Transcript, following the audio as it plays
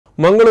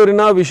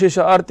ಮಂಗಳೂರಿನ ವಿಶೇಷ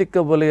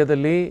ಆರ್ಥಿಕ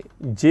ವಲಯದಲ್ಲಿ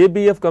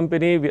ಜೆಬಿಎಫ್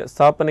ಕಂಪನಿ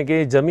ಸ್ಥಾಪನೆಗೆ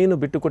ಜಮೀನು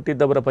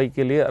ಬಿಟ್ಟುಕೊಟ್ಟಿದ್ದವರ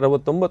ಪೈಕಿಯಲ್ಲಿ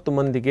 69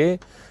 ಮಂದಿಗೆ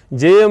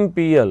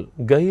ಜೆಎಂಪಿಎಲ್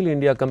ಗೈಲ್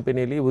ಇಂಡಿಯಾ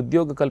ಕಂಪನಿಯಲ್ಲಿ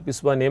ಉದ್ಯೋಗ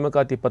ಕಲ್ಪಿಸುವ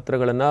ನೇಮಕಾತಿ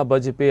ಪತ್ರಗಳನ್ನು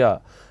ಬಜಪೆಯ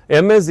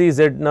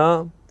ಎಂಎಸ್ಇಝೆಡ್ನ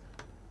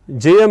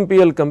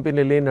ಜೆಎಂಪಿಎಲ್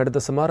ಕಂಪನಿಯಲ್ಲಿ ನಡೆದ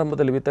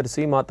ಸಮಾರಂಭದಲ್ಲಿ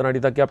ವಿತರಿಸಿ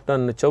ಮಾತನಾಡಿದ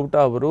ಕ್ಯಾಪ್ಟನ್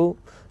ಚೌಟಾ ಅವರು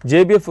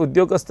ಜೆಬಿಎಫ್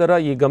ಉದ್ಯೋಗಸ್ಥರ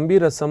ಈ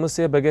ಗಂಭೀರ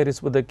ಸಮಸ್ಯೆ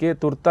ಬಗೆಹರಿಸುವುದಕ್ಕೆ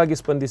ತುರ್ತಾಗಿ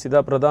ಸ್ಪಂದಿಸಿದ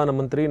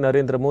ಪ್ರಧಾನಮಂತ್ರಿ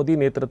ನರೇಂದ್ರ ಮೋದಿ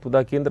ನೇತೃತ್ವದ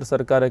ಕೇಂದ್ರ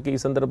ಸರ್ಕಾರಕ್ಕೆ ಈ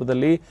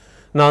ಸಂದರ್ಭದಲ್ಲಿ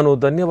ನಾನು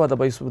ಧನ್ಯವಾದ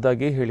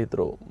ಬಯಸುವುದಾಗಿ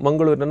ಹೇಳಿದರು.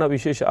 ಮಂಗಳೂರಿನ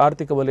ವಿಶೇಷ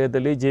ಆರ್ಥಿಕ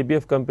ವಲಯದಲ್ಲಿ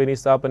ಜೆಬಿಎಫ್ ಕಂಪನಿ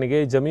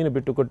ಸ್ಥಾಪನೆಗೆ ಜಮೀನು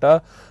ಬಿಟ್ಟುಕೊಟ್ಟ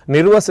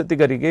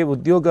ನಿರ್ವಾಸಿತರಿಗೆ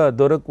ಉದ್ಯೋಗ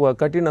ದೊರಕುವ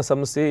ಕಠಿಣ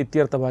ಸಮಸ್ಯೆ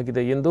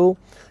ಇತ್ಯರ್ಥವಾಗಿದೆ ಎಂದು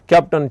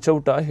ಕ್ಯಾಪ್ಟನ್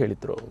ಚೌಟಾ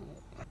ಹೇಳಿದರು.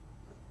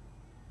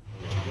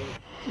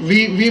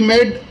 We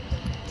made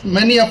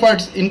many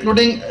efforts,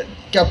 including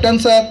Captain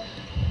Sir,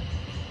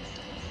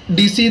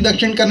 DC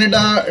Dakshin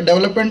Kannada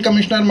Development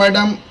Commissioner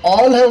Madam,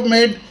 all have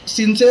made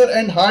sincere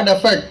and hard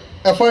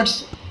efforts.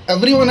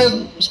 Everyone has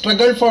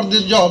struggled for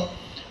this job,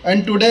 and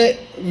today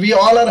we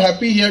all are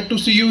happy here to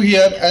see you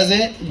here as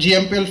a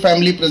GMPL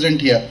family present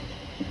here.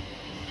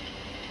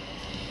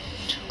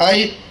 I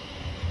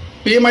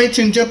pay my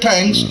sincere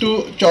thanks to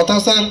Chautha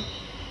Sir,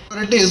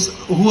 authorities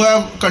who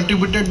have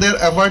contributed their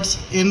efforts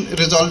in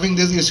resolving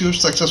these issues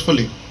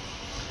successfully.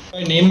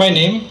 Name by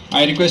name,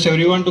 I request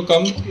everyone to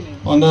come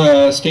on the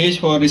stage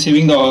for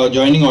receiving the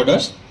joining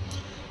orders.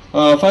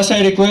 First,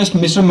 I request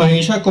Mr.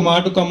 Mahisha Kumar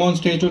to come on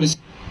stage to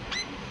receive.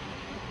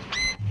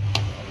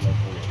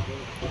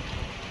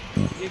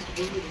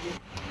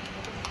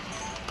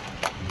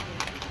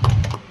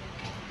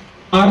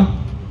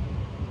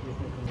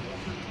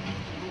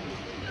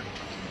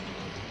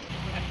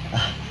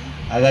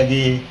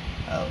 ಹಾಗಾಗಿ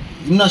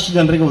ಇನ್ನಷ್ಟು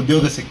ಜನರಿಗೆ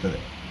ಉದ್ಯೋಗ ಸಿಗ್ತದೆ.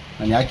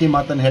 ನಾನು ಯಾಕೆ ಈ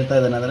ಮಾತನ್ನು ಹೇಳ್ತಾ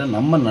ಇದ್ದೇನೆ ಅಂದರೆ,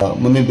 ನಮ್ಮನ್ನು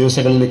ಮುಂದಿನ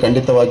ದಿವಸಗಳಲ್ಲಿ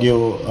ಖಂಡಿತವಾಗಿಯೂ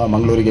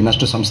ಮಂಗಳೂರಿಗೆ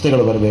ಇನ್ನಷ್ಟು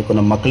ಸಂಸ್ಥೆಗಳು ಬರಬೇಕು,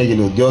 ನಮ್ಮ ಮಕ್ಕಳಿಗೆ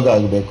ಇಲ್ಲಿ ಉದ್ಯೋಗ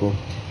ಆಗಬೇಕು,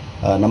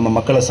 ನಮ್ಮ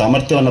ಮಕ್ಕಳ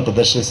ಸಾಮರ್ಥ್ಯವನ್ನು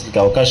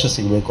ಪ್ರದರ್ಶಿಸಲಿಕ್ಕೆ ಅವಕಾಶ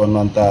ಸಿಗಬೇಕು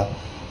ಅನ್ನುವಂಥ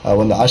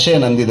ಒಂದು ಆಶಯ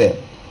ನಂದಿದೆ.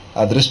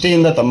 ಆ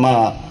ದೃಷ್ಟಿಯಿಂದ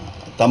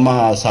ತಮ್ಮ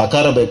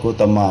ಸಹಕಾರ ಬೇಕು,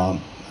 ತಮ್ಮ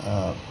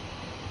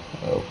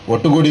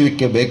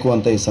ಒಟ್ಟುಗೂಡುವಿಕೆ ಬೇಕು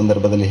ಅಂತ ಈ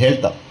ಸಂದರ್ಭದಲ್ಲಿ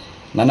ಹೇಳ್ತಾ,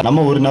 ನಮ್ಮ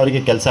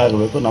ಊರಿನವರಿಗೆ ಕೆಲಸ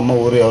ಆಗಬೇಕು, ನಮ್ಮ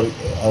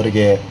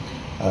ಅವರಿಗೆ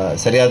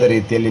ಸರಿಯಾದ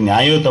ರೀತಿಯಲ್ಲಿ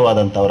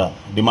ನ್ಯಾಯಯುತವಾದಂಥವರ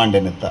ಡಿಮಾಂಡ್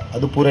ಏನಿತ್ತ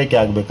ಅದು ಪೂರೈಕೆ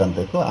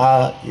ಆಗಬೇಕಂತಿತ್ತು.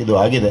 ಇದು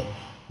ಆಗಿದೆ.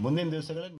 ಮುಂದಿನ ದಿವಸಗಳಲ್ಲಿ